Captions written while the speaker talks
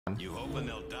You hoping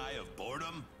they'll die of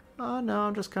boredom? No,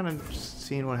 I'm just kind of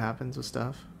seeing what happens with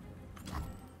stuff.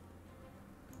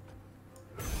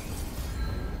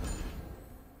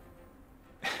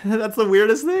 That's the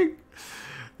weirdest thing.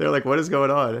 They're like, what is going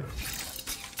on?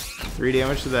 3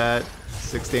 damage to that,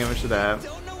 6 damage to that.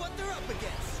 Don't know what they're up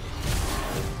against.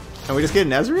 And we just get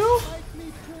an Ezreal?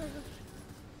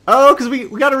 Oh, because we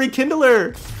got a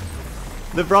rekindler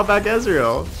that brought back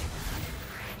Ezreal.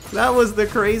 That was the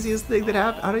craziest thing that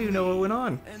happened. I don't even know what went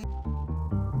on.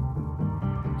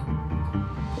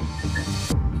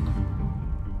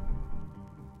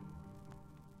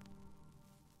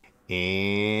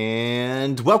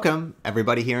 And welcome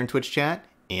everybody here in Twitch chat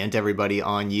and everybody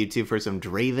on YouTube for some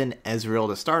Draven Ezreal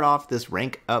to start off this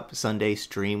Rank Up Sunday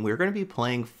stream. We're going to be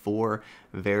playing 4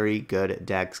 very good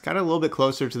decks, kind of a little bit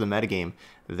closer to the metagame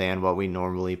than what we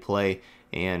normally play,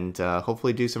 and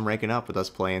hopefully do some ranking up with us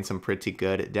playing some pretty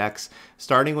good decks.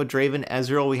 Starting with Draven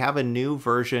Ezreal, we have a new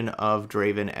version of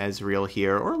Draven Ezreal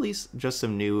here, or at least just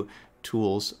some new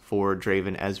tools for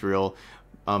Draven Ezreal.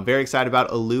 I'm very excited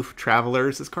about Aloof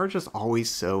Travelers. This card's just always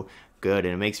so good,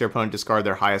 and it makes your opponent discard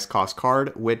their highest cost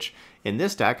card, which in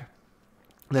this deck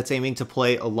that's aiming to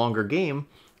play a longer game,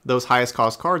 those highest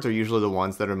cost cards are usually the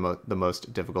ones that are the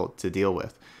most difficult to deal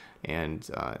with. And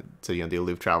so, you know, the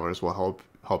Aloof Travelers will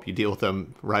help you deal with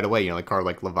them right away. You know, like a card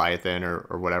like Leviathan or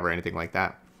whatever, anything like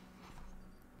that.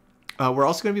 We're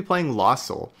also going to be playing Lost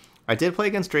Soul. I did play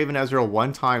against Draven Ezreal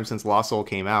one time since Lost Soul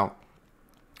came out,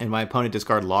 and my opponent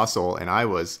discarded Lost Soul, and I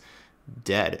was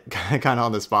dead, kind of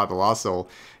on the spot. The Lost Soul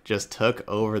just took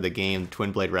over the game.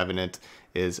 Twin Blade Revenant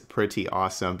is pretty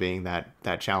awesome, being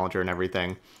that challenger and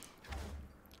everything.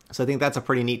 So I think that's a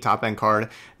pretty neat top-end card.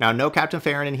 Now, no Captain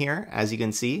Farron in here, as you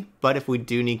can see, but if we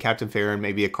do need Captain Farron,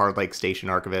 maybe a card like Station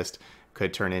Archivist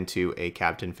could turn into a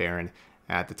Captain Farron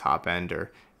at the top end, or,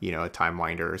 you know, a Time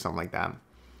Winder or something like that.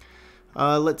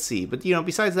 Let's see, but you know,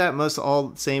 besides that, most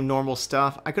all same normal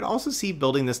stuff. I could also see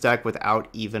building this deck without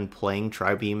even playing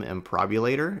Tribeam and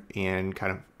Probulator, and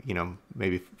kind of, you know,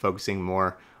 maybe focusing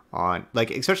more on,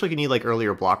 like, especially if you need like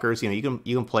earlier blockers. You know,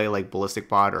 you can play like Ballistic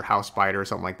Bot or House Spider or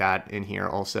something like that in here.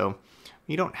 Also,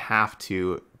 you don't have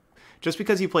to, just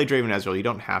because you play Draven Ezreal, you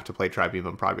don't have to play Tribeam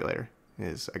and Probulator,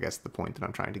 is I guess the point that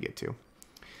I'm trying to get to.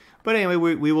 But anyway,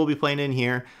 we will be playing in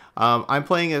here. I'm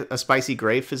playing a Spicy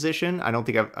Grave Physician. I don't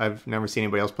think I've never seen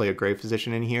anybody else play a Grave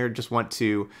Physician in here. Just want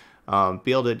to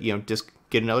be able to, you know, just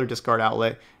get another discard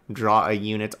outlet, draw a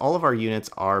unit. All of our units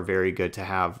are very good to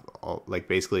have, like,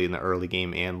 basically in the early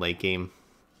game and late game.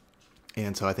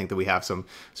 And so I think that we have some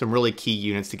really key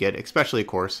units to get, especially, of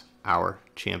course, our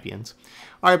champions.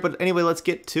 All right, but anyway, let's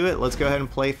get to it. Let's go ahead and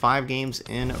play 5 games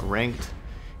in Ranked.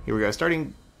 Here we go,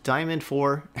 starting Diamond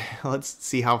 4. Let's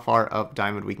see how far up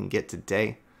Diamond we can get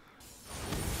today.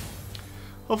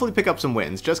 Hopefully pick up some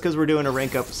wins. Just because we're doing a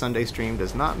Rank Up Sunday stream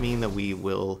does not mean that we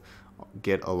will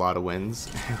get a lot of wins.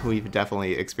 We've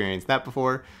definitely experienced that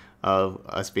before, of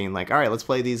us being like, all right, let's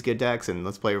play these good decks and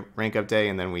let's play Rank Up Day,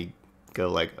 and then we go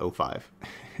like 0-5.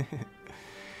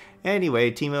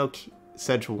 Anyway, Teemo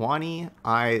Sejuani.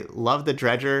 I love the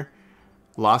Dredger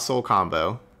Lost Soul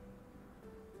combo.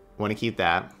 Want to keep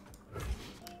that.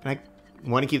 And I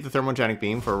want to keep the Thermogenic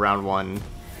Beam for round 1.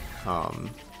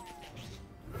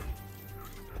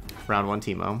 Round 1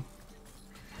 Teemo.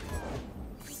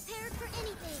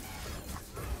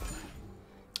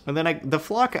 And then the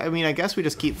Flock, I mean, I guess we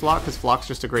just keep Flock because Flock's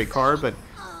just a great card, but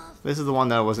this is the one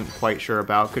that I wasn't quite sure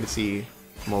about. Could see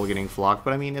mulliganing Flock,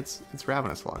 but I mean, it's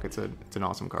Ravenous Flock. It's an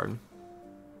awesome card.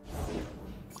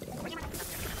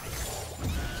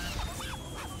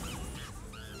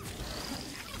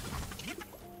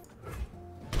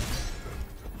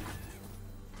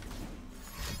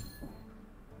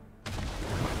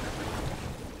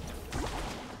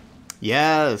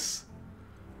 Yes!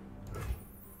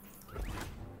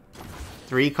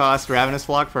 3 cost Ravenous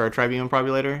Flock for our Tribeam and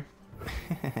Probulator.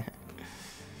 The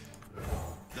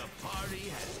party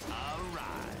has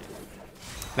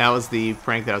arrived. That was the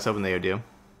prank that I was hoping they would do.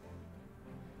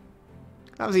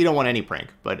 Obviously, you don't want any prank,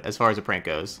 but as far as a prank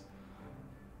goes,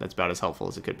 that's about as helpful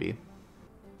as it could be.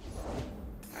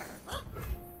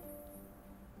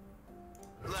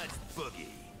 Let's boogie.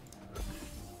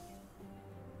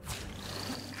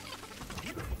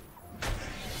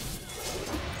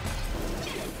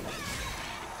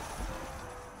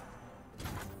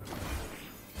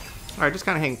 Alright, just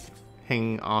kind of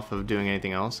hang off of doing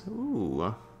anything else.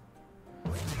 Ooh.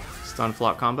 Stun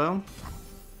Flock combo.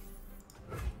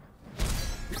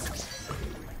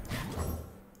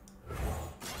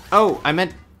 Oh, I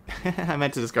meant I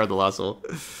meant to discard the Lost Soul.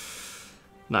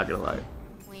 Not gonna lie.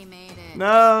 We made it.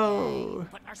 No.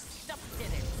 But our stuff did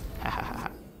it.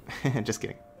 Just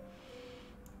kidding.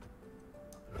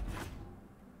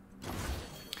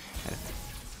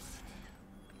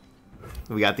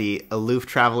 We got the Aloof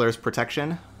Traveler's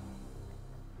Protection.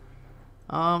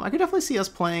 I could definitely see us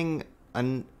playing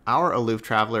our Aloof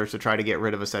Travelers to try to get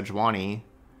rid of a Sejuani,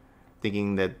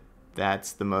 thinking that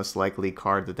that's the most likely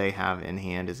card that they have in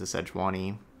hand is a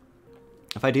Sejuani.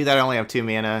 If I do that, I only have 2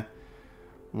 mana,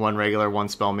 1 regular, 1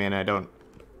 spell mana. I don't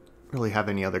really have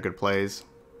any other good plays.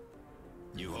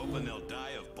 You hoping they'll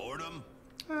die of boredom?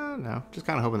 No, just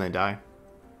kind of hoping they die.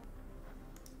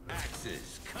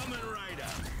 Axes coming right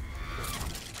up.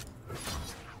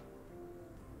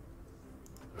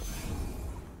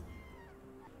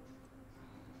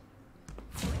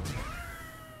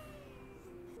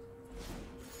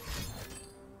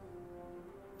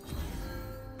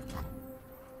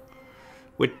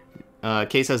 Which,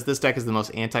 Kay says this deck is the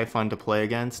most anti-fun to play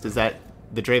against. Is that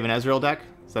the Draven Ezreal deck?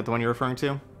 Is that the one you're referring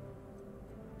to?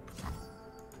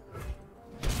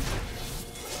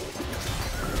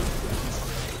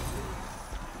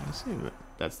 Let's see if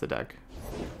that's the deck.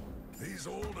 These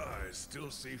old eyes still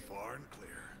see far and clear.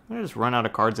 I'm gonna just run out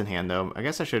of cards in hand, though. I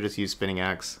guess I should just use Spinning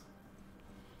Axe.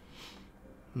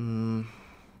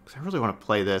 Because I really want to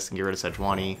play this and get rid of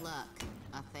Sejuani. Look,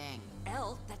 a thing.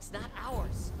 Elf, that's not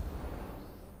ours.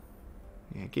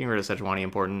 Yeah, getting rid of Sejuani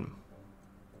important.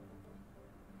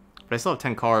 But I still have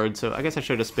 10 cards, so I guess I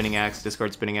should have Spinning Axe,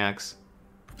 discard Spinning Axe.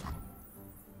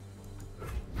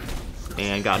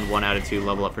 And gotten 1 out of 2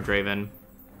 level up for Draven.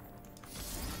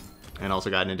 And also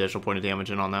got an additional point of damage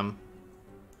in on them.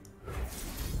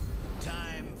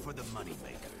 Time for the moneymakers.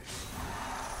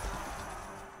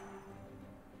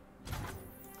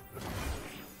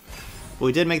 Well,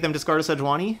 we did make them discard a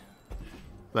Sejuani.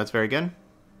 That's very good.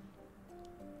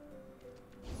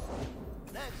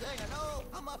 Next thing I know,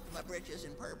 I'm up to my britches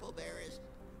in purple berries.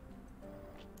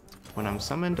 When I'm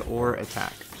summoned or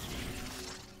attack.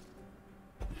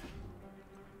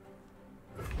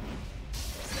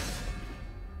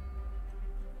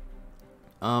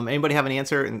 Anybody have an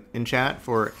answer in chat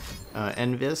for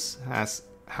Envis? Asks,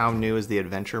 how new is the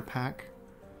adventure pack?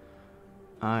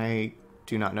 I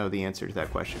do not know the answer to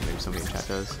that question. Maybe somebody in chat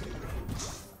does.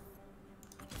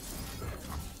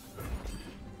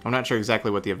 I'm not sure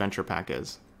exactly what the adventure pack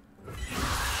is.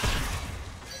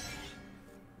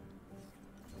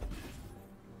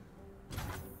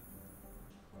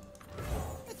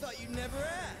 I thought you'd never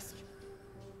ask.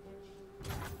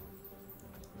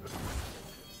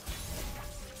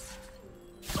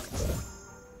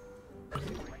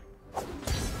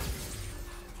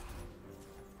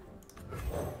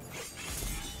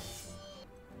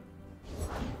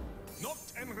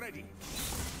 Knocked and ready.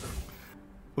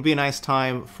 Would be a nice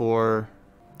time for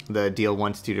the deal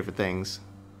 1 to 2 different things.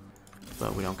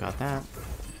 But we don't got that.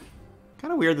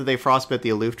 Kind of weird that they frostbit the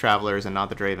Aloof Travelers and not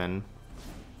the Draven.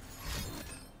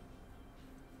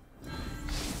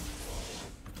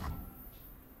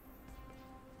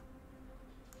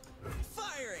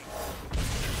 Firing.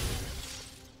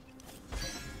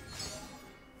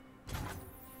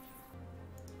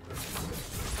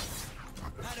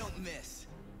 I don't miss.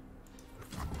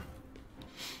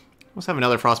 Must have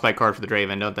another Frostbite card for the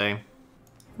Draven, don't they?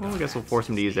 Well, I guess we'll force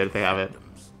them to use it if they have it.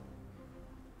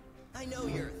 I know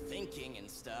you're thinking and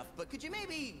stuff, but could you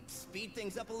maybe speed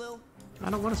things up a little? I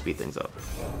don't want to speed things up.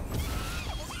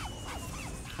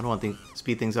 I don't want to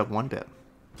speed things up one bit.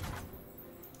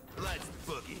 Let's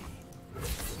boogie.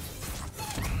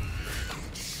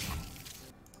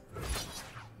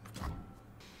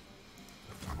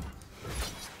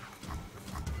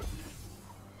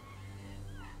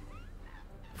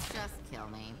 Just kill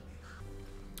me.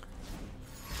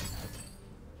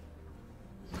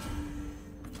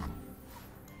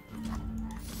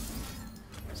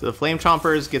 So the Flame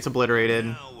Chompers gets obliterated.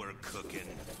 Now we're cooking.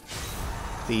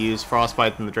 They use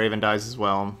Frostbite and the Draven dies as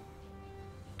well.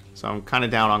 So I'm kind of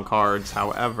down on cards.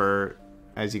 However,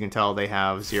 as you can tell, they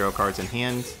have 0 cards in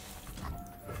hand.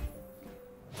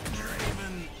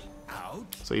 Draven out.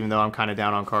 So even though I'm kind of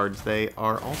down on cards, they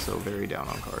are also very down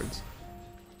on cards.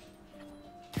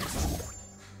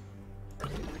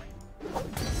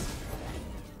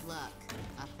 Look,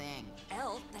 a thing.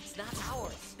 Elf, that's not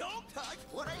ours. Don't touch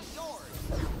what ain't yours.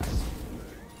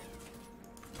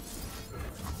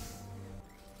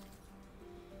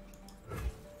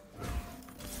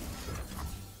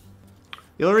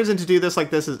 The only reason to do this like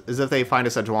this is if they find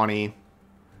a Sejuani,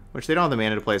 which they don't have the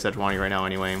mana to play a Sejuani right now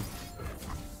anyway.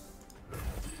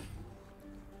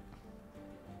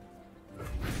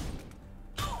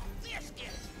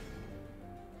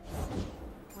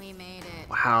 We made it.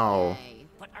 Wow. Yay.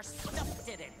 But our stuff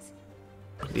didn't.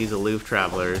 These Aloof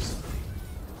Travelers.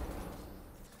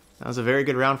 That was a very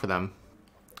good round for them.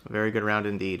 A very good round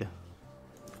indeed.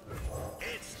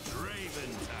 It's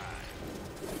Draven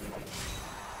time.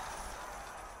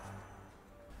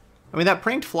 I mean, that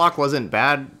pranked flock wasn't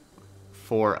bad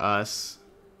for us.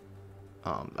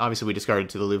 Obviously, we discarded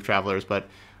to the Loop Travelers, but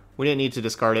we didn't need to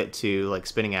discard it to like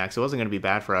Spinning Axe. It wasn't going to be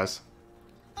bad for us.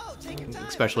 Oh, take your time,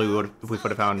 Especially if we could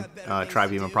have found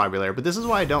Tribeam and Probulator. But this is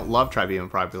why I don't love Tribeam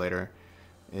and Probulator.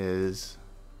 Is...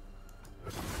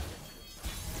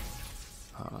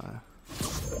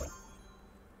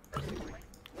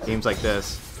 games like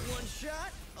this. One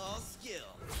shot, all skill.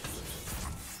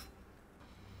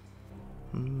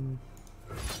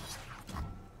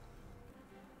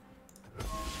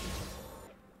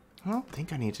 I don't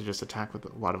think I need to just attack with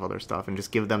a lot of other stuff and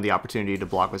just give them the opportunity to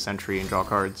block with Sentry and draw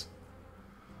cards.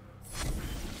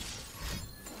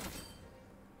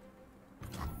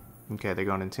 Okay, they're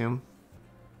going in Tomb.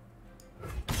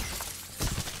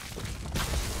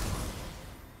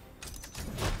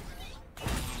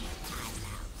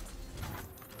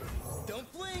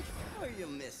 Don't blink or you'll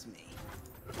miss me.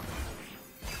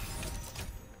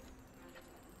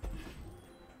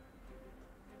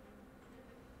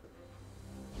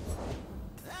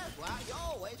 That's why you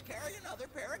always carry another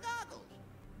pair of goggles.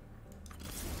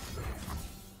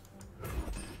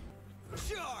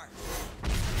 Charge!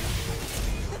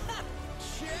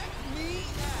 Check me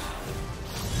out!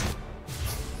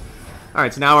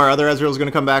 Alright, so now our other Ezreal is going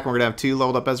to come back, and we're going to have 2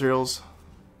 leveled up Ezreals.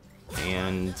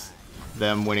 And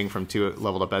them winning from 2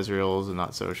 leveled up Ezreals, I'm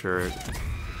not so sure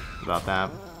about that.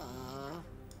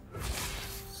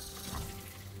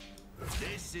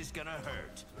 This is gonna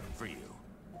hurt for you.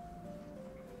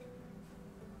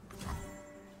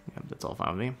 Yep, that's all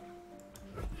fine with me.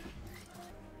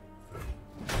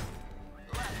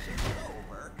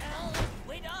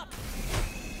 Wait up!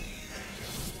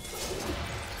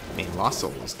 I mean, Lost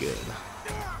Soul is good.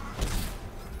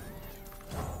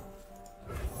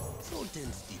 So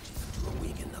 10 stitches to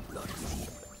awaken the blood within.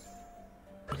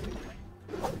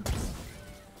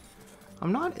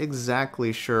 I'm not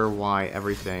exactly sure why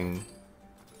everything...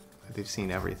 They've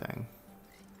seen everything.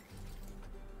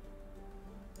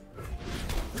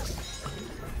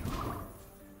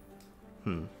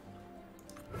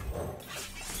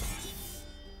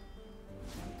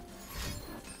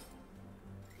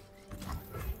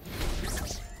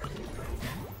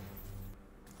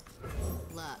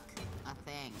 Look, a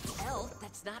thing. Elf,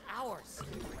 that's not ours.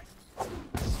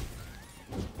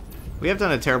 We have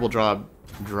done a terrible job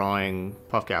drawing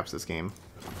puff caps this game.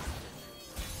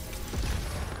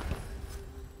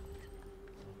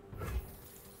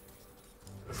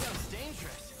 Sounds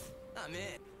dangerous. I'm in.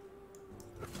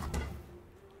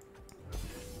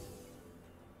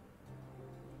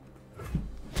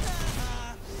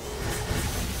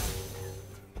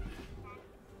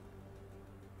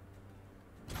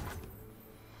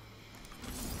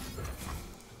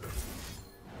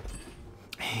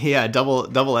 Yeah, double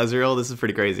Ezreal. This is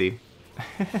pretty crazy.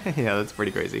 Yeah, that's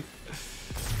pretty crazy.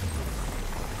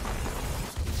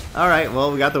 Alright,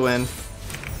 well, we got the win.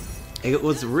 It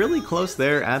was really close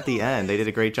there at the end. They did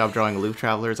a great job drawing Loop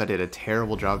Travelers. I did a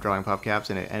terrible job drawing Puff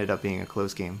Caps, and it ended up being a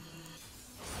close game.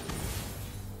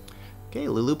 Okay,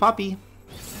 Lulu Poppy.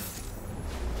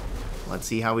 Let's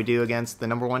see how we do against the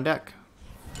 #1 deck.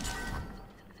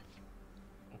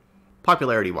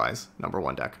 Popularity-wise,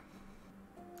 #1 deck.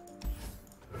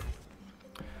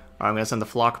 I'm going to send the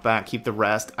Flock back, keep the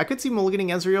rest. I could see mulliganing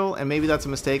Ezreal, and maybe that's a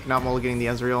mistake, not mulliganing the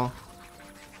Ezreal,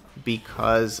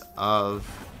 because of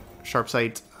Sharp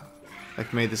Sight.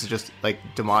 Like, maybe this is just, like,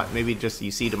 maybe just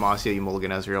you see Demacia, you mulligan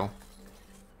Ezreal.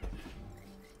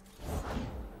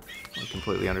 I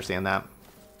completely understand that.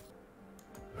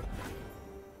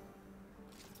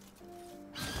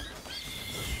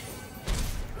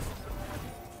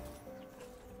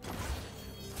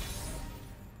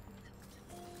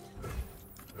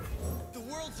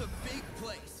 A big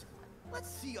place. Let's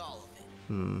see all of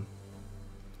it.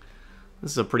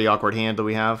 This is a pretty awkward hand that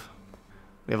we have.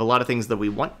 We have a lot of things that we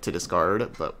want to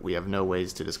discard, but we have no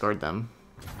ways to discard them.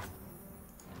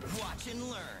 Watch and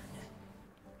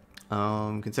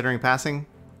learn. Considering passing?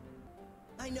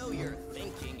 I know you're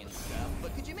thinking and stuff,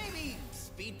 but could you maybe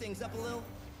speed things up a little?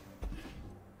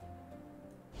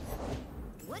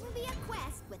 Wouldn't be a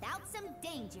quest without some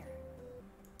danger.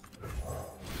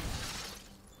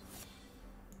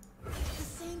 The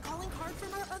same calling card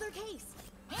from our other case.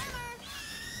 Hammer!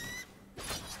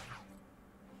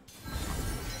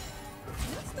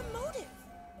 What's the motive?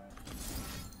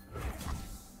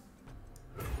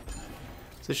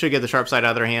 So this should get the Sharp Side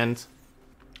out of their hand.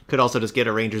 Could also just get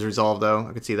a Ranger's Resolve, though.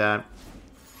 I could see that.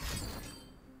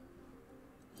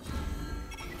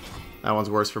 That one's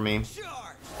worse for me. Sure.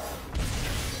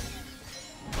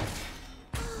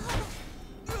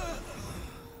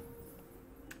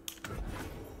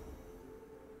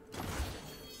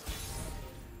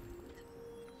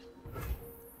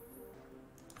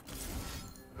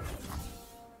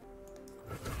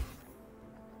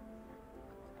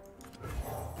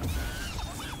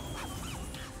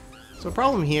 So the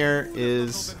problem here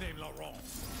is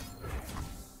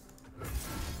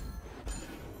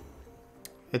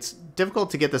it's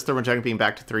difficult to get this Thermogenic Beam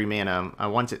back to 3 mana. I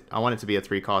want it to be a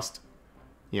 3 cost,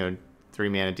 3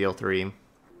 mana deal 3.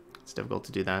 It's difficult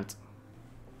to do that.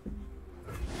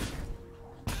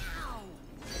 I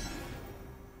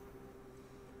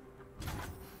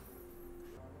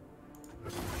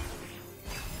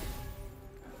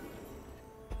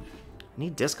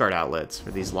need discard outlets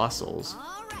for these Lost Souls.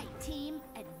 All right, team.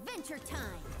 Adventure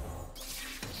time.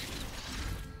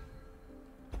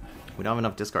 We don't have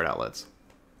enough discard outlets.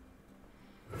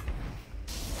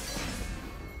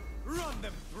 Run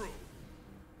them through.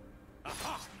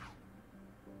 Aha!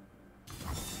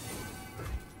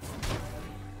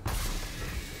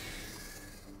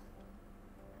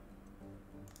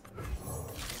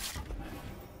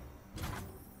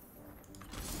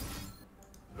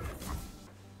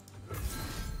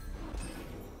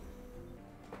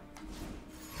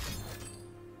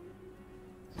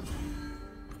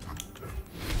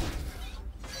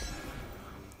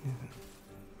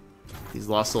 These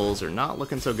Lost Souls are not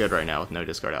looking so good right now with no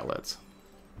discard outlets.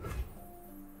 That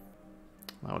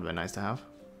would have been nice to have.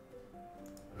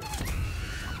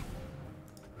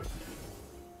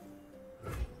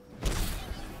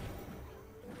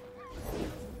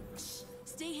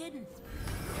 Stay hidden.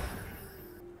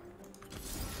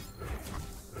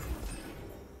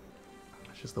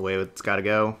 It's just the way it's got to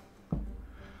go. I'd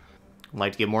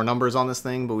like to get more numbers on this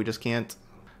thing, but we just can't.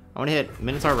 I want to hit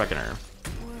Minotaur Reckoner.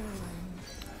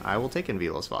 I will take in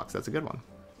Velos Fox. That's a good one.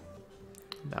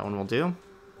 That one will do.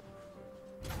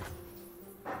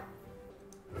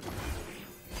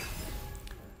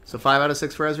 So 5 out of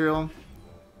 6 for Ezreal.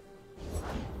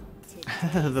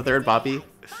 The third Poppy.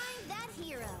 Find that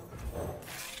hero.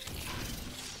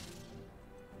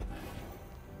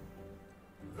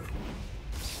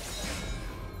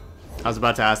 I was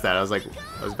about to ask that. I was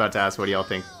about to ask what do y'all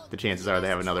think the chances are they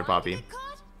have another Poppy.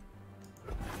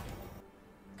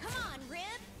 Come on, Rib.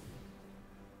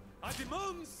 I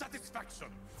demand satisfaction.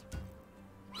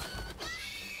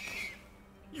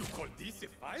 You call this a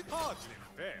fight? Hardly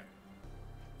fair.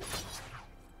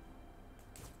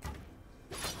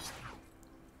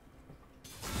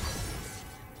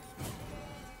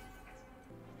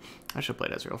 I should have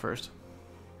played Ezreal first.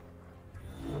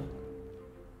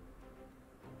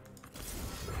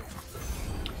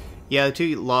 Yeah, the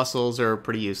 2 Lost Souls are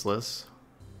pretty useless.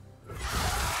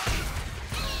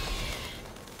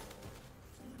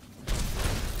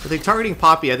 If they're targeting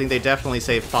Poppy, I think they definitely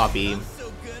save Poppy. I'm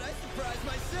so good, I surprised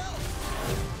myself.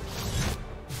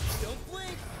 Don't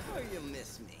blink, or you'll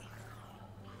miss me.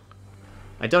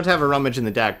 I don't have a Rummage in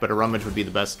the deck, but a Rummage would be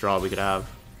the best draw we could have.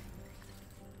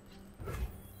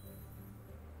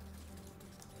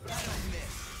 I don't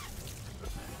miss.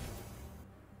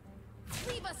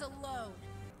 Leave us alone.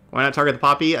 Why not target the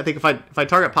Poppy? I think if I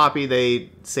target Poppy,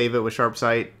 they save it with Sharp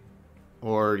Sight,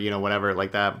 or whatever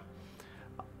like that.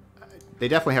 They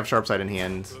definitely have Sharp Sight in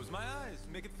hand. Close my eyes,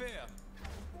 make it fair.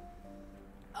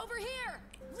 Over here.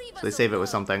 Leave us So they save it with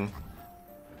alone. something.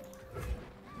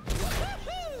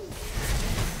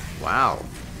 Wow.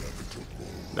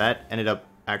 That ended up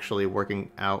actually working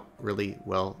out really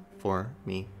well for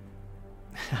me.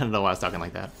 I don't know why I was talking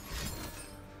like that.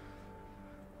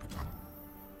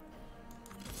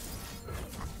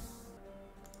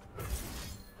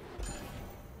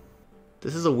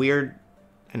 This is a weird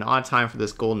and odd time for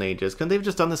this Golden Ages. Couldn't they have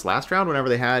just done this last round whenever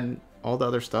they had all the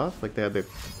other stuff? Like they had the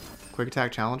quick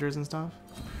attack challengers and stuff?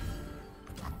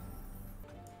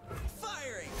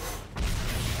 Firing.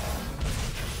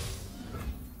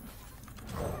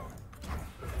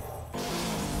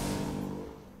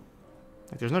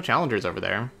 Like there's no challengers over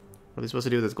there. What are they supposed to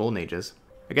do with this Golden Ages?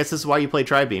 I guess this is why you play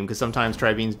Tri-Beam, because sometimes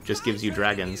Tri-Beam just gives you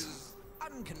dragons.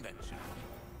 Unconventional.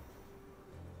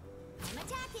 I'm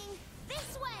attacking.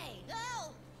 This way. Go.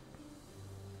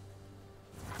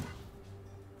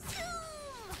 Zoom.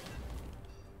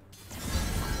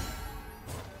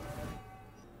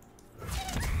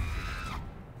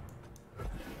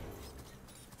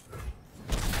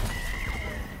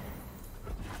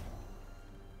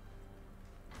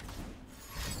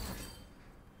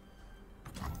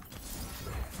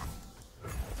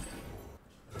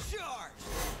 Charge.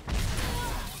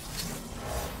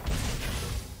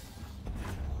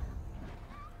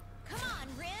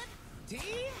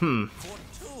 For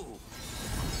two.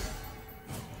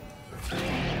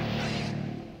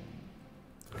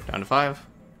 Down to 5.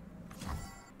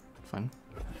 Fun.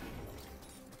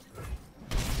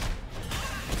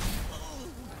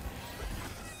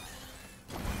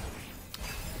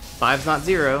 Five's not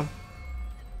 0.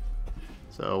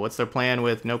 So what's their plan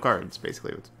with no cards,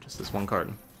 basically, with just this one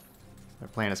card? Their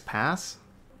plan is pass?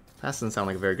 Pass doesn't sound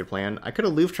like a very good plan. I could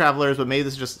aloof Travelers, but maybe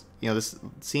this is just, you know, this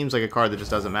seems like a card that just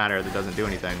doesn't matter, that doesn't do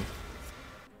anything.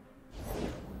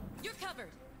 You're covered.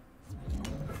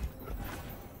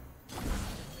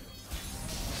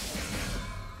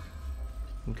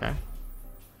 Okay.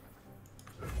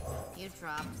 You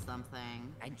dropped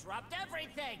something. I dropped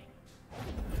everything.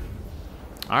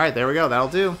 Alright, there we go. That'll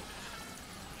do.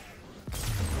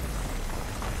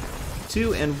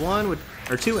 2-1 with,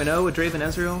 or 2-0 with Draven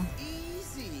Ezreal.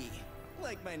 Easy.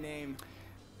 Like my name.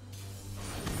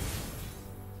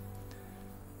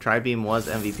 Tribeam was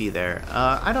MVP there.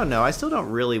 I don't know. I still don't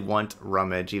really want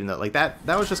Rummage, even though like that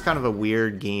was just kind of a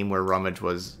weird game where Rummage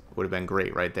would have been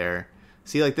great right there.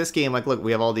 See, like this game, like look,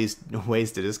 we have all these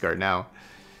ways to discard now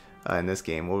in this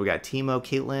game. Well, we got Teemo,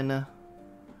 Caitlyn.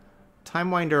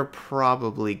 Timewinder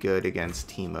probably good against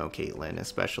Teemo, Caitlyn,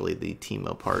 especially the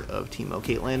Teemo part of Teemo,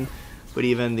 Caitlyn. But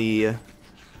even the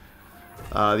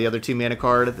other 2 mana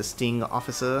card, the Sting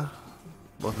Officer,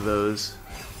 both of those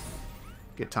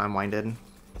get time-winded.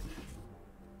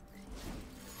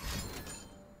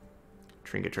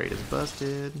 Trinket Trade is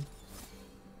busted.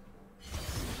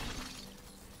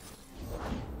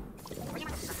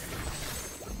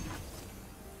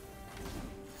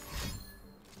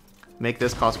 Make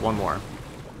this cost 1 more.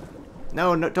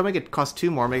 No, don't make it cost 2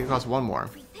 more, make it cost 1 more.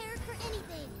 Prepare for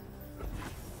anything.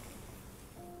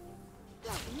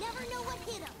 They'll never know what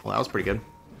hit 'em. Well, that was pretty good.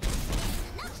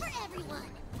 Not for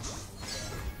everyone.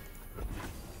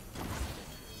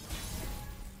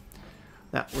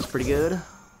 That was pretty good.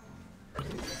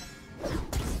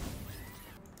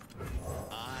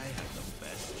 I have the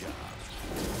best job.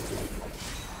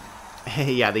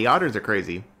 Hey, yeah, the otters are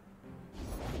crazy.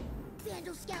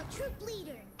 Vandal Scout Troop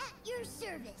Leader, at your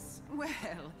service. Well,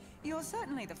 you're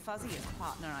certainly the fuzziest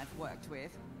partner I've worked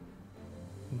with.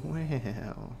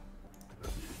 Well.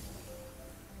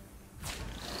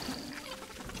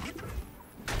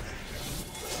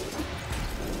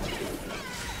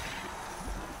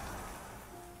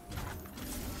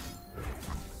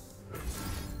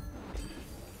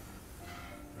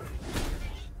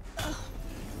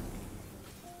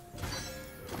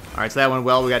 Alright, so that went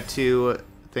well. We got 2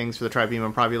 things for the Tribeam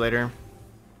and Probulator.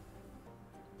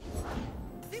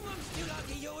 They mums do like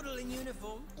a yodel in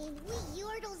uniform. And we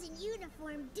Yordles in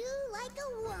uniform do like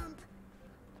a wump.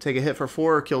 Take a hit for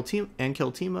 4, kill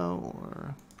Teemo,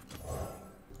 or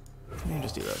let me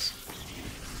just do this.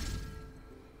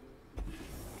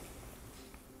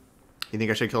 You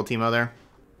think I should kill Teemo there?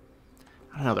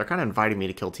 I don't know, they're kind of inviting me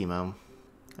to kill Teemo,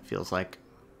 it feels like.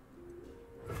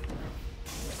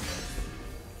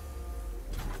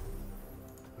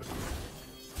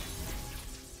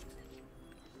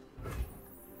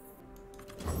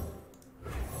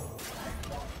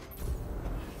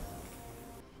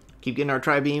 Keep getting our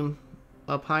Tribeam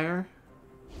up higher.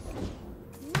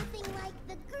 Nothing like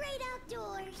the great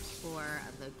outdoors. Or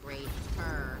the great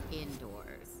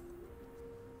indoors.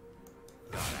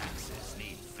 God axes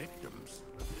need victims.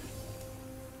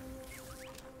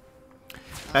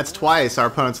 That's twice our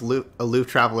opponent's aloof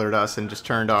Traveler to us and just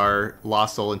turned our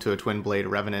Lost Soul into a Twin Blade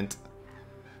Revenant.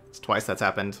 It's twice that's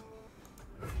happened.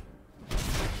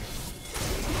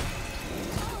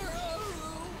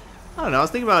 I don't know, I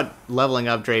was thinking about leveling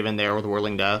up Draven there with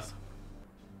Whirling Death.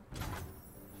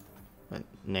 But,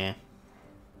 nah.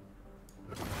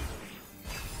 I'm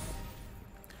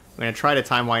gonna try to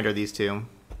Timewinder these 2.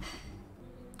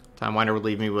 Timewinder would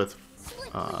leave me with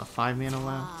 5 mana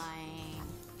left. Fine.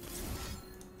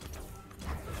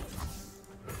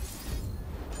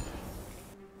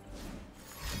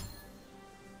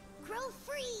 Grow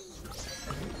free.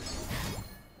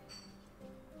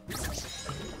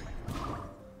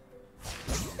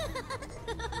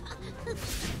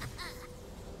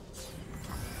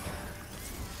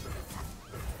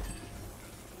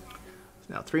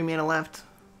 Now 3 mana left.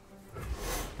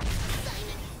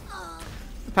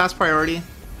 Pass priority.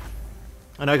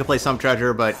 I know I could play some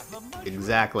treasure, but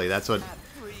exactly, that's what I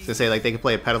was gonna say. Like they could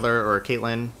play a Peddler or a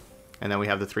Caitlyn, and then we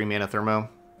have the 3 mana Thermo,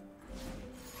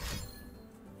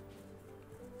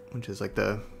 which is like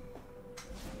the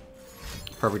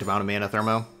perfect amount of mana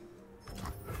Thermo.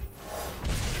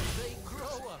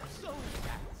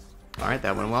 All right,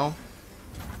 that went well.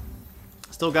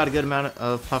 Still got a good amount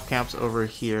of puff caps over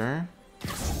here.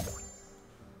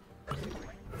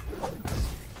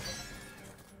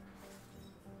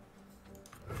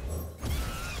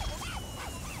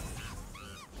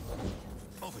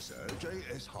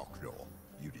 JS HawkTie,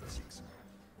 Unit 6.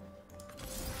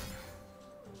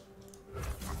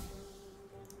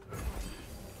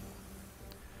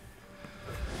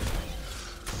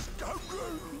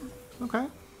 Okay.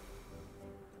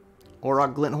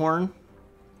 Auroch Glinthorn.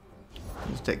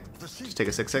 Just take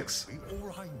a 6/6. Be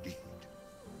all I need.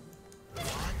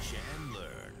 Watch and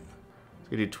learn.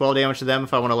 We do 12 damage to them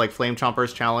if I want to like Flame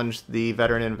Chompers challenge the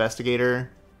Veteran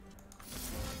Investigator.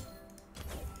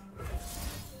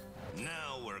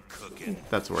 Now we're cooking.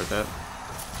 That's worth it.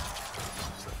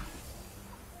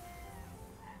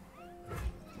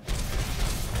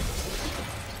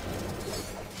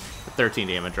 $13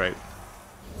 damage, right?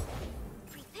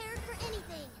 Prepare for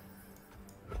anything.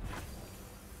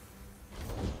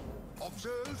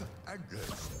 Observe and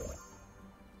guess.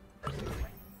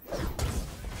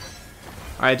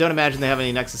 Alright, don't imagine they have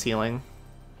any Nexus healing.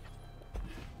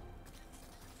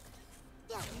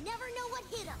 They'll never know what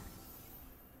hit them.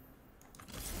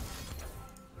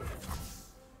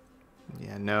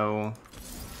 Yeah, no.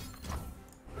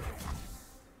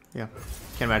 Yeah,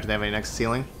 can't imagine they have any Nexus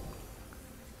healing.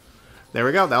 There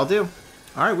we go, that'll do.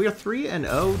 Alright, we are 3-0.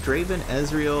 Draven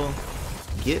Ezreal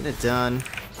getting it done.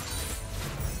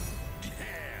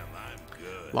 Damn, I'm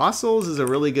good. Lost Souls is a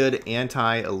really good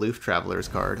anti-aloof travelers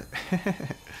card.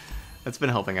 That's been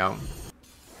helping out.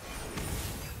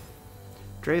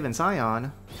 Draven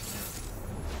Sion.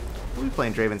 We'll be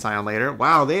playing Draven Sion later.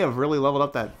 Wow, they have really leveled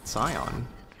up that Sion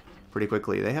pretty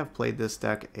quickly. They have played this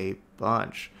deck a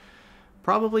bunch.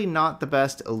 Probably not the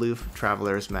best aloof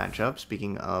travelers matchup,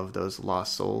 speaking of those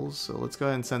Lost Souls. So let's go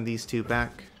ahead and send these two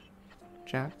back.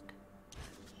 Jack.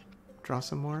 Draw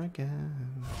some more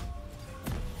again.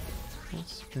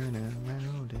 Let's spin it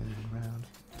round and round.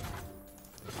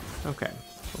 Okay,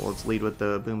 so let's lead with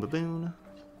the Boom Baboon.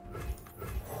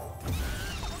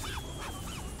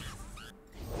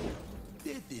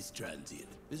 Death is transient,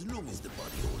 as long as the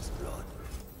body holds blood.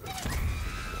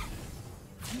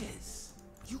 Yes,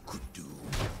 you could do.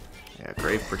 Yeah,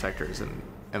 Grave Protector is an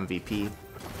MVP.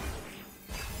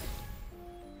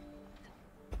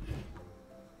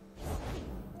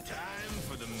 Time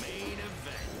for the main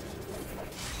event.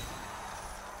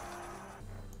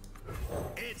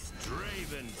 It's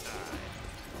Draven time.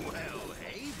 Well,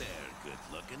 hey there, good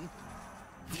looking.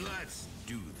 Let's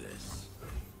do this.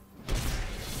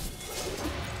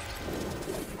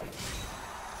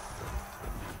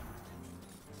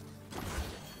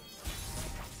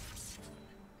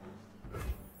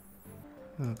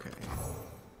 Okay.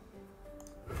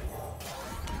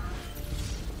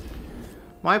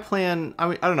 My plan,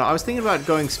 I don't know, I was thinking about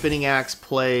going Spinning Axe,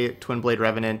 play Twin Blade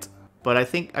Revenant, but I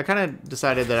think I kind of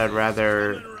decided that I'd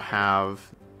rather have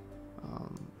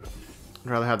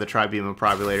the Tri-Beam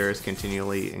Improbulators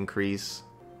continually increase.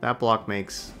 That block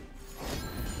makes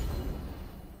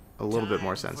a little bit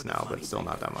more sense now, but still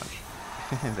not that much.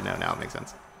 But no, now it makes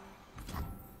sense.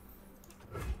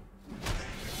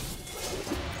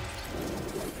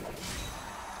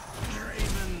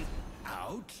 Draven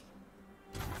out.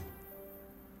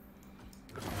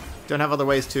 Don't have other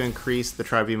ways to increase the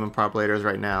Tri-Beam Improbulators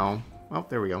right now. Oh,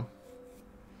 there we go.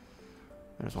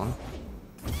 There's one.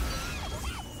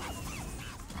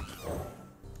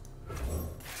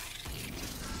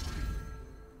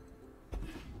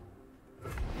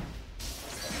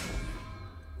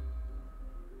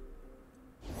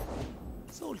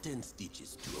 Salt and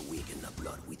stitches to awaken the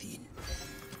blood within.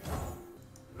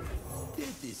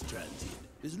 Death is transient,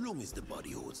 as long as the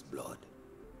body holds blood.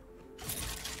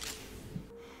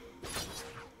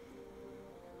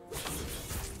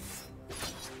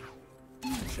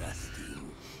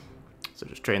 Interesting. So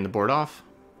just drain the board off.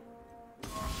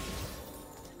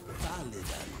 Valid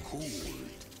and cold.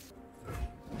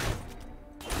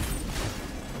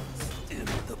 Stem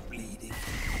the bleeding.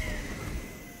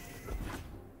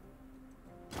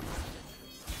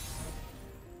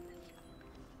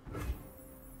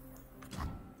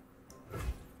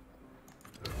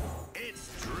 It's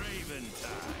Draven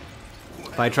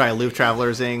time. If I try Aloof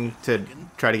Traveler-ing to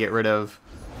try to get rid of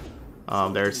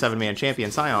their 7-man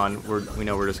champion Sion, we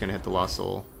know we're just gonna hit the Lost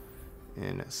Soul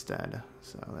instead.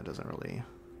 So that doesn't really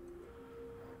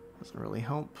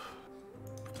help.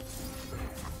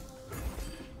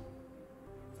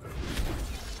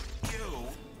 You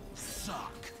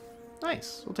suck.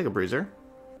 Nice. We'll take a Bruiser.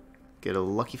 Get a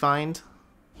Lucky Find.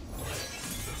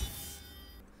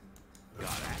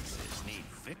 God axes need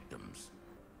victims.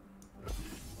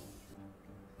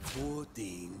 Poor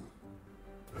thing.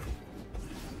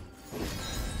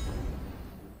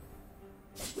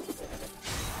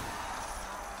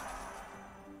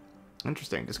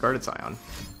 Interesting. Discarded Sion.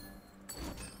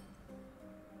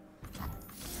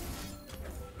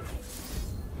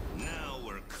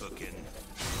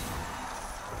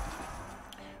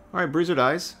 Alright, Bruiser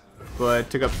dies, but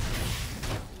took up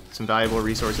some valuable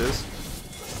resources.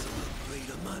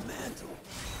 Weight on my mantle.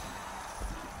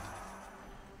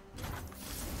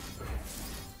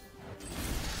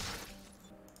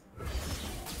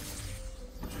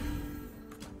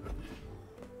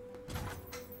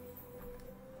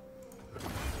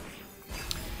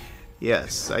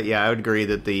 Yes, yeah, I would agree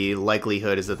that the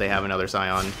likelihood is that they have another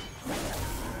Sion. Is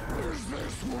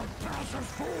this what passes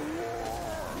for war?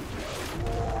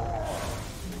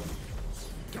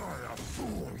 Die a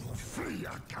fool, flee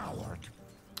a coward.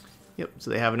 Yep,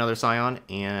 so they have another Sion,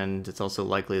 and it's also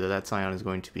likely that that Sion is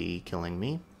going to be killing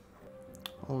me.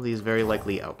 All of these very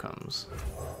likely outcomes.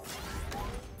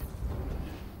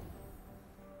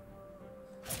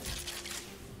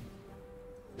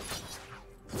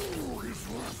 Who is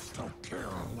left to kill?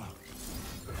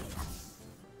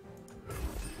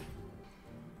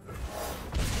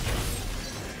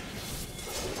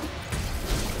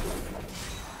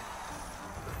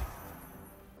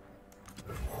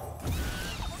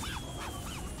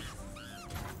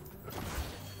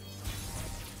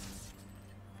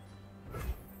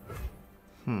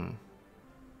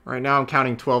 Right now I'm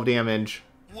counting 12 damage.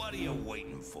 What are you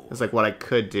waiting for? It's like what I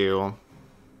could do.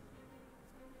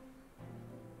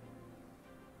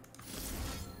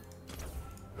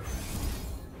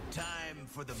 Time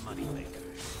for the moneymaker.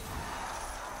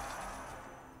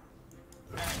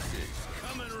 Axes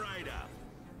coming right up.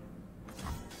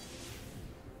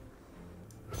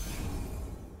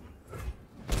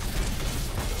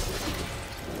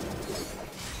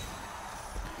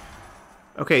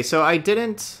 Okay, so I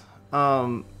didn't...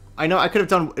 I know I could have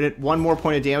done one more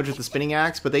point of damage with the spinning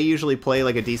axe, but they usually play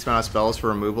like a decent amount of spells for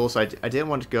removal, so I didn't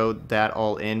want to go that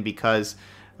all in because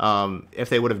if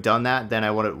they would have done that, then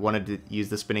I would have wanted to use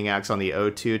the spinning axe on the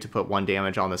O2 to put 1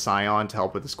 damage on the Sion to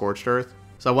help with the Scorched Earth.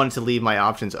 So I wanted to leave my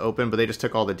options open, but they just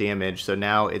took all the damage, so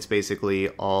now it's basically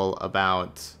all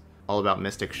about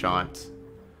Mystic Shot.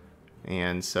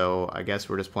 And so I guess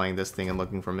we're just playing this thing and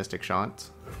looking for Mystic Shot.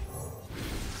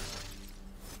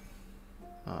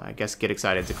 I guess Get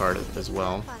Excited to card as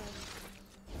well.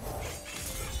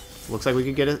 Looks like we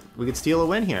could get it. We could steal a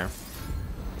win here.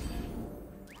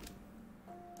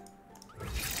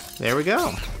 There we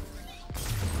go.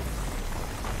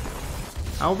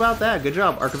 How about that? Good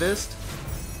job, Archivist.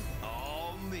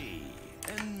 All me.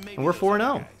 And we're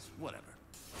 4-0. Whatever.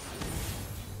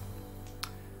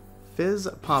 Fizz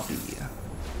Poppy.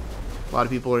 A lot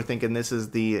of people are thinking this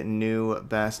is the new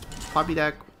best Poppy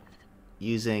deck,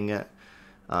 using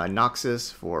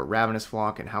Noxus for Ravenous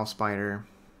Flock and House Spider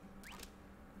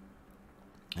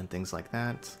and things like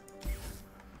that.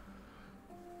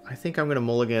 I think I'm going to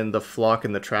mulligan the Flock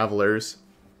and the Travelers.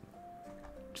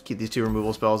 Just keep these 2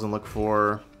 removal spells and look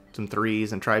for some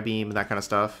 3s and Tri-Beam and that kind of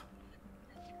stuff.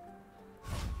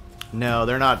 No,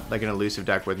 they're not like an elusive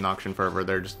deck with Noxian Fervor.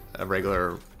 They're just a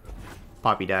regular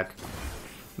Poppy deck.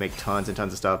 Make tons and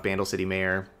tons of stuff. Bandle City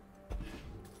Mayor.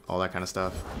 All that kind of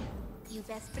stuff. You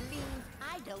best believe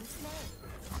I don't know.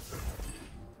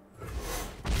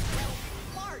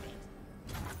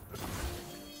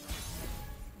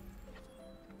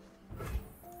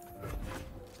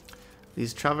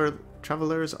 These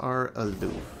travelers are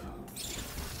aloof.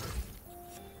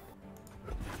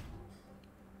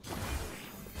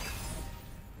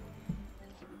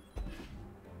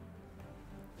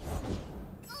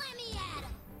 Let me at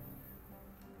him.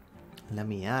 Let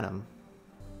me at him.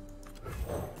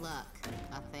 Look,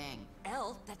 a thing.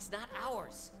 Elf, that's not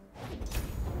ours.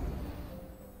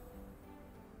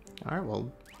 Alright, well,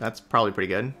 that's probably pretty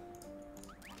good.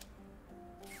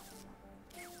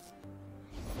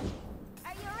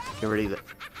 Are you ready?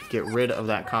 Get rid of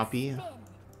that copy.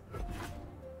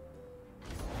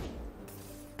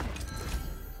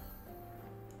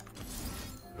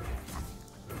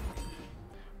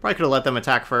 Probably could have let them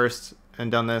attack first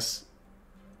and done this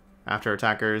after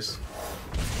attackers.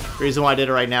 The reason why I did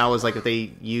it right now is like if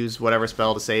they use whatever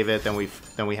spell to save it, then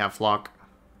we have Flock.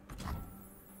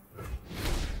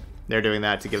 They're doing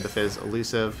that to give the Fizz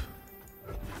elusive.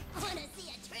 Wanna see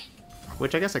a trick?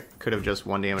 Which I guess I could have just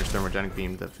 1 damage Thermogenic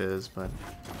Beamed the Fizz, but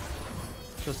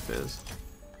just Fizz.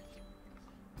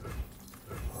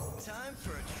 Time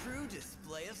for a true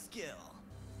display of skill.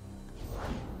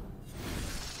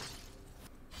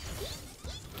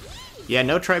 Yeah,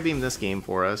 no Tri-Beam this game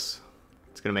for us.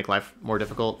 It's gonna make life more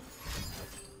difficult.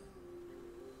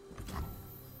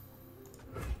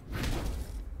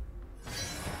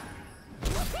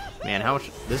 Man, how much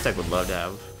this deck would love to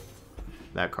have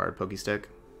that card, Pokestick.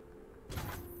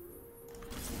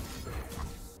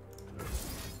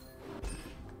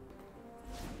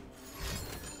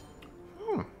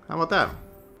 How about that?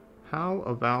 How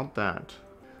about that?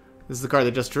 This is the card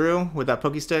that just drew with that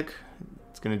Pokey Stick.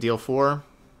 It's going to deal 4.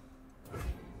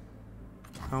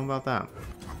 How about that?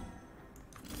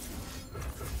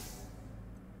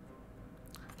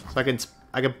 So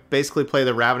I could basically play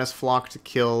the Ravenous Flock to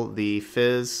kill the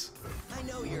Fizz. I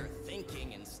know you're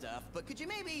thinking and stuff, but could you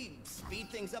maybe speed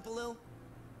things up a little?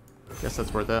 Guess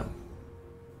that's worth it.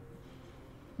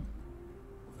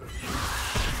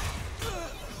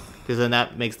 Because then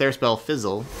that makes their spell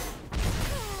fizzle.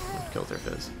 Kills their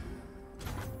Fizz.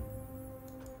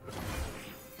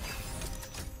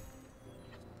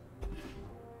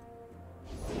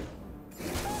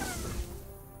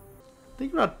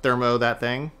 Think about Thermo that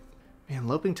thing. Man,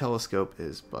 Loping Telescope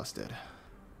is busted.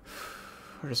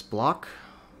 Or just block?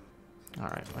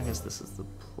 Alright, I guess this is the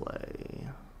play.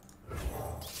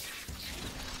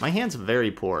 My hand's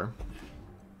very poor.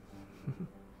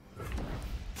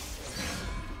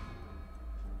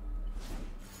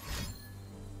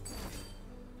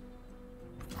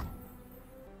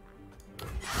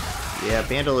 Yeah,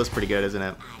 Vandal is pretty good, isn't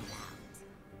it?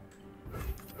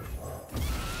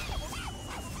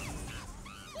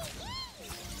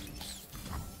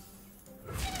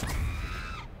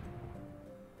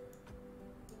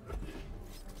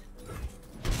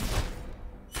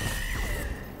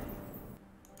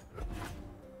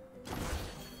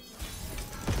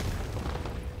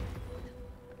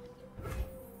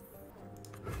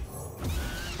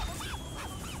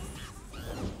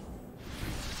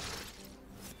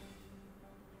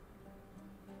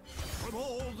 From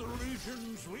all the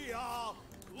regions we are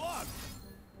one.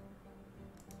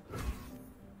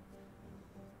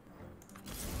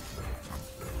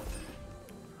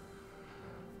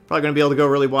 Probably going to be able to go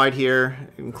really wide here,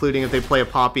 including if they play a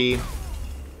Poppy.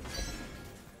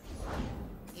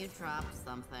 You dropped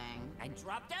something. I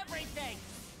dropped everything!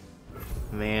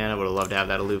 Man, I would have loved to have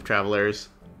that Aloof Travelers.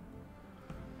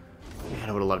 Man,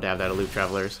 I would have loved to have that Aloof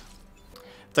Travelers.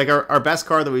 It's like our best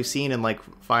card that we've seen in like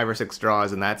 5 or 6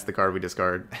 draws, and that's the card we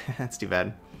discard. That's too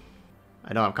bad.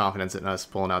 I don't have confidence in us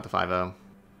pulling out the 5-0.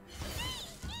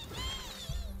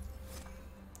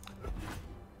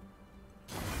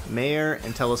 Mayor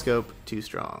and Telescope, too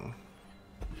strong.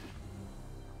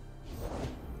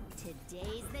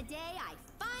 Today's the day I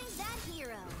find that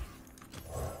hero.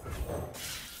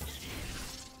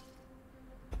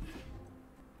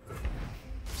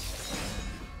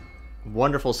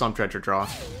 Wonderful Sump Treasure draw.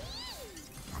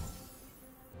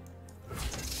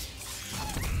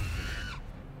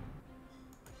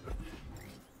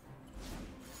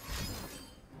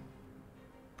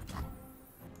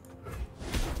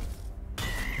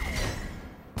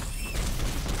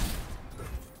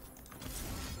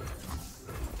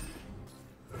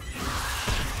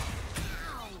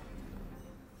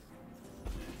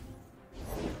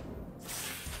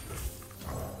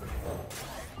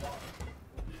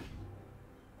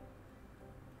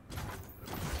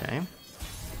 Okay.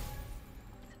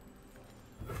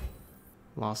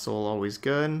 Lost Soul, always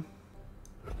good.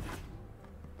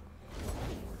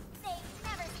 They've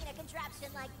never seen a contraption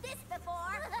like this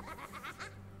before.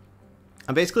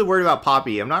 I'm basically worried about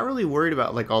Poppy. I'm not really worried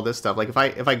about like all this stuff. Like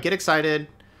if I get excited,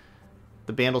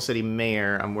 the Bandle City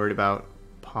Mayor, I'm worried about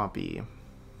Poppy.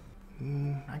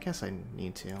 I guess I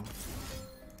need to.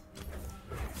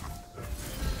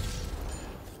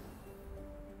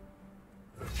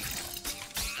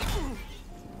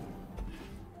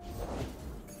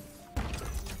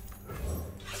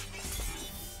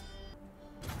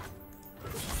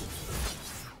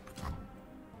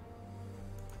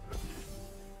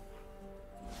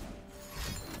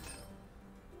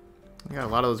 I got a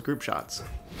lot of those group shots.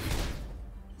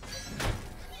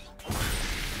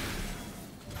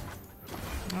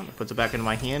 Oh, it puts it back into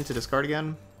my hand to discard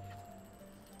again.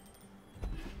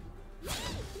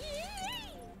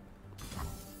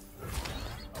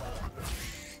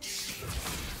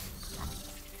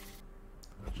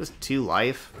 Just 2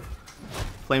 life.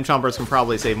 Flame Chompers can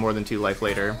probably save more than 2 life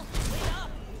later.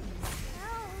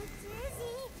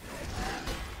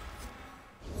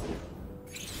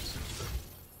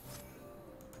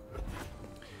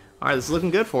 Alright, this is looking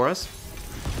good for us.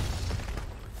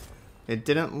 It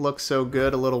didn't look so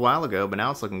good a little while ago, but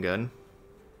now it's looking good.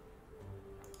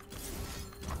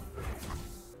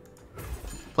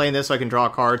 Playing this so I can draw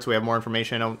a card so we have more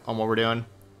information on what we're doing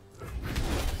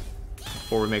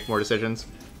before we make more decisions.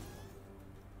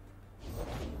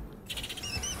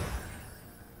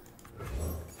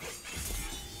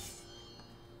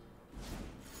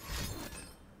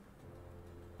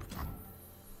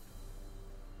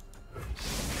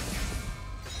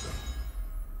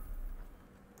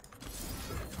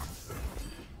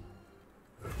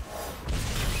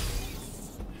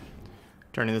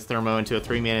 Turning this Thermo into a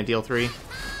 3-mana deal 3.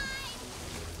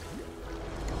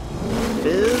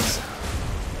 Fizz.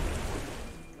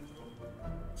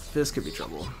 Fizz could be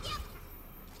trouble.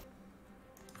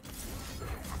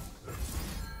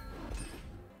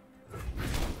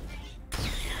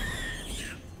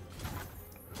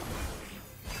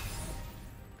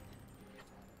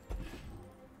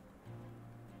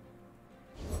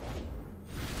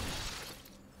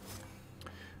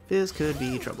 Fizz could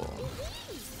be trouble.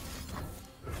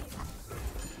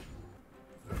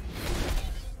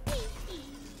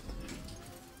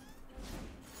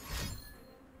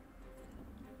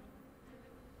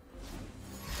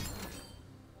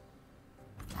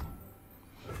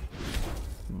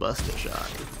 Bust a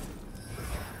shot.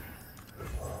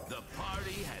 The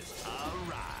party has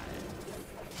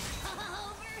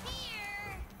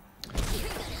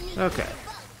arrived. Okay.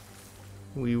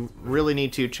 We really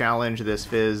need to challenge this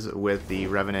Fizz with the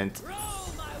Revenant.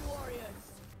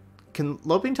 Can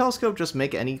Loping Telescope just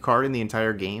make any card in the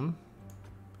entire game?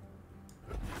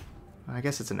 I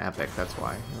guess it's an epic, that's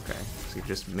why. Okay, so it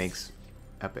just makes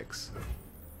epics.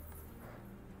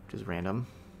 Which is random.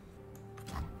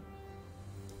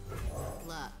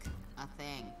 Look, a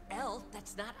thing. Elf,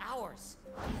 that's not ours.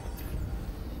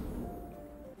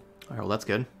 Alright, well that's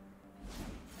good.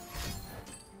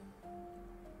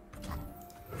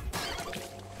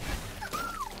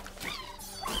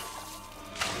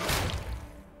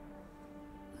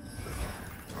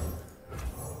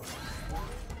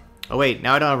 Oh wait,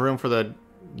 now I don't have room for the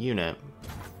unit.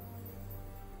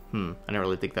 I didn't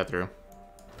really think that through.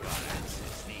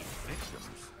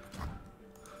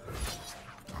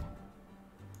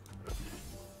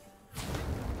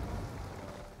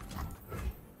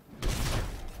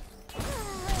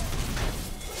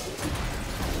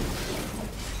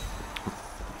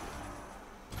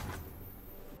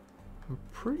 I'm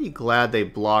pretty glad they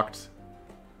blocked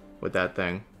with that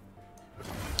thing.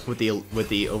 With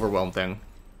the overwhelm thing.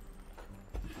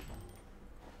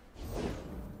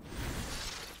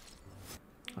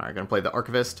 Alright, gonna play the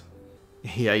Archivist.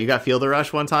 Yeah, you got Field of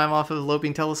Rush one time off of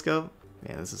Loping Telescope.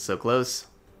 Man, this is so close.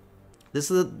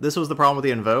 This was the problem with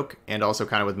the Invoke, and also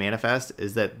kind of with Manifest,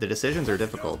 is that the decisions are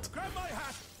difficult.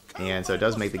 And so it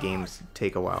does make the games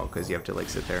take a while, because you have to like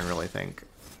sit there and really think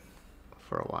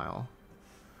for a while.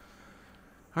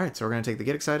 Alright, so we're gonna take the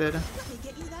Get Excited. Let me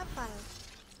get you that file.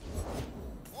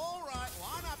 All right,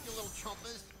 line up, you little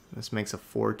chumpers. This makes a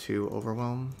 4-2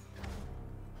 Overwhelm.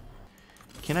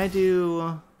 Can I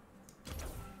do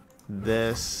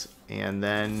this and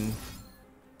then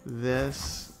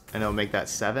this, and it'll make that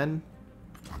 7?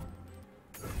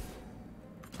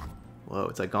 Whoa,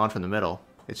 it's like gone from the middle.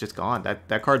 It's just gone.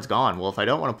 That card's gone. Well, if I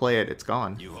don't want to play it, it's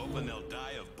gone. You hoping they'll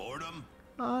die of boredom?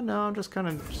 No, I'm just kind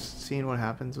of seeing what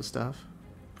happens with stuff.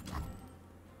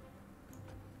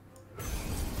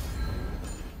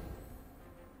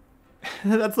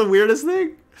 That's the weirdest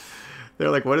thing.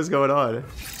 They're like, what is going on?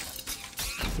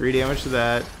 3 damage to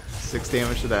that, 6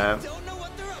 damage to that. Don't know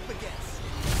what they're up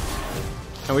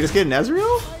against. And we just get an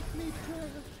Ezreal?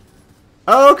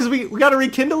 Oh, because we got a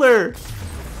Rekindler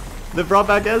that brought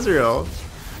back Ezreal.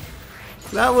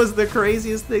 That was the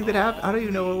craziest thing that happened. I don't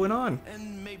even know what went on.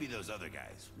 And maybe those other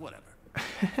guys. Whatever.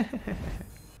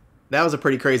 That was a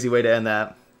pretty crazy way to end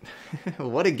that.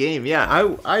 What a game.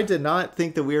 Yeah, I did not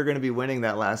think that we were going to be winning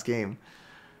that last game.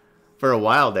 For a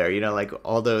while there, you know, like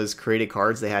all those created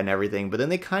cards they had and everything, but then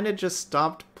they kind of just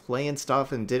stopped playing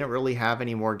stuff and didn't really have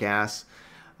any more gas.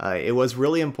 It was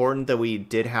really important that we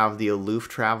did have the aloof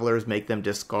travelers make them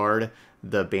discard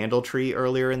the Bandle Tree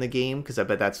earlier in the game, because I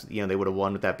bet that's, you know, they would have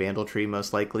won with that Bandle Tree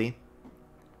most likely.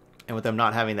 And with them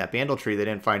not having that Bandle Tree, they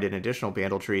didn't find an additional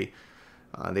Bandle Tree.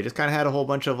 They just kind of had a whole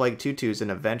bunch of like 2/2s, and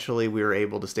eventually we were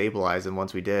able to stabilize, and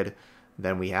once we did,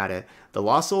 then we had it. The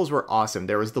Lost Souls were awesome.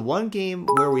 There was the one game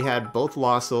where we had both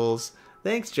Lost Souls.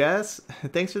 Thanks, Jess.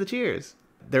 Thanks for the cheers.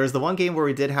 There was the one game where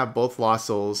we did have both Lost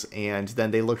Souls, and then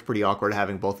they looked pretty awkward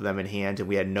having both of them in hand, and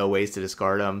we had no ways to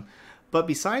discard them. But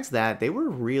besides that, they were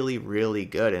really, really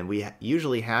good, and we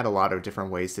usually had a lot of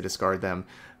different ways to discard them.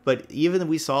 But even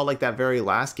we saw like that very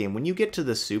last game, when you get to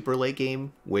the super late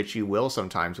game, which you will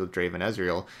sometimes with Draven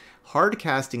Ezreal, hard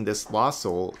casting this Lost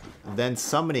Soul, then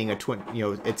summoning a twin,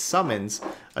 you know, it summons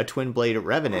a Twin Blade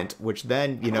Revenant, which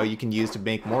then, you know, you can use to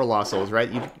make more Lost Souls,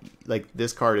 right? Like,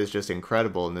 this card is just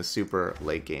incredible in this super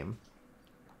late game.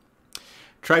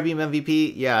 Tri-Beam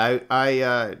MVP, yeah,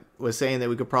 I was saying that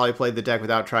we could probably play the deck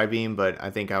without Tri-Beam, but I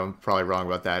think I'm probably wrong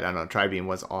about that. I don't know, Tri-Beam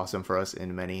was awesome for us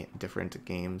in many different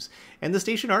games. And the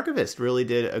Station Archivist really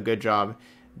did a good job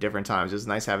different times. It was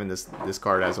nice having this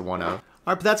card as a 1-of.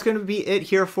 All right, but that's going to be it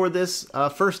here for this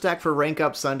first deck for Rank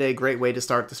Up Sunday. Great way to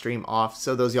start the stream off.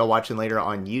 So those of y'all watching later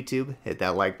on YouTube, hit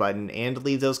that like button and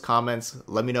leave those comments.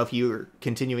 Let me know if you're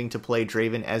continuing to play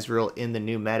Draven Ezreal in the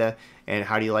new meta, and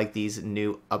how do you like these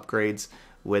new upgrades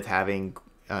with having,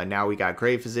 now we got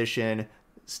Grave Physician,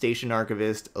 Station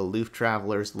Archivist, Aloof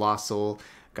Travelers, Lost Soul.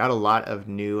 Got a lot of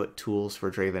new tools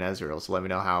for Draven Ezreal, so let me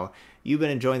know how you've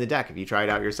been enjoying the deck if you try it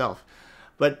out yourself.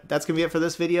 But that's going to be it for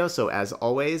this video, so as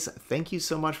always, thank you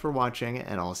so much for watching,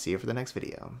 and I'll see you for the next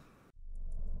video.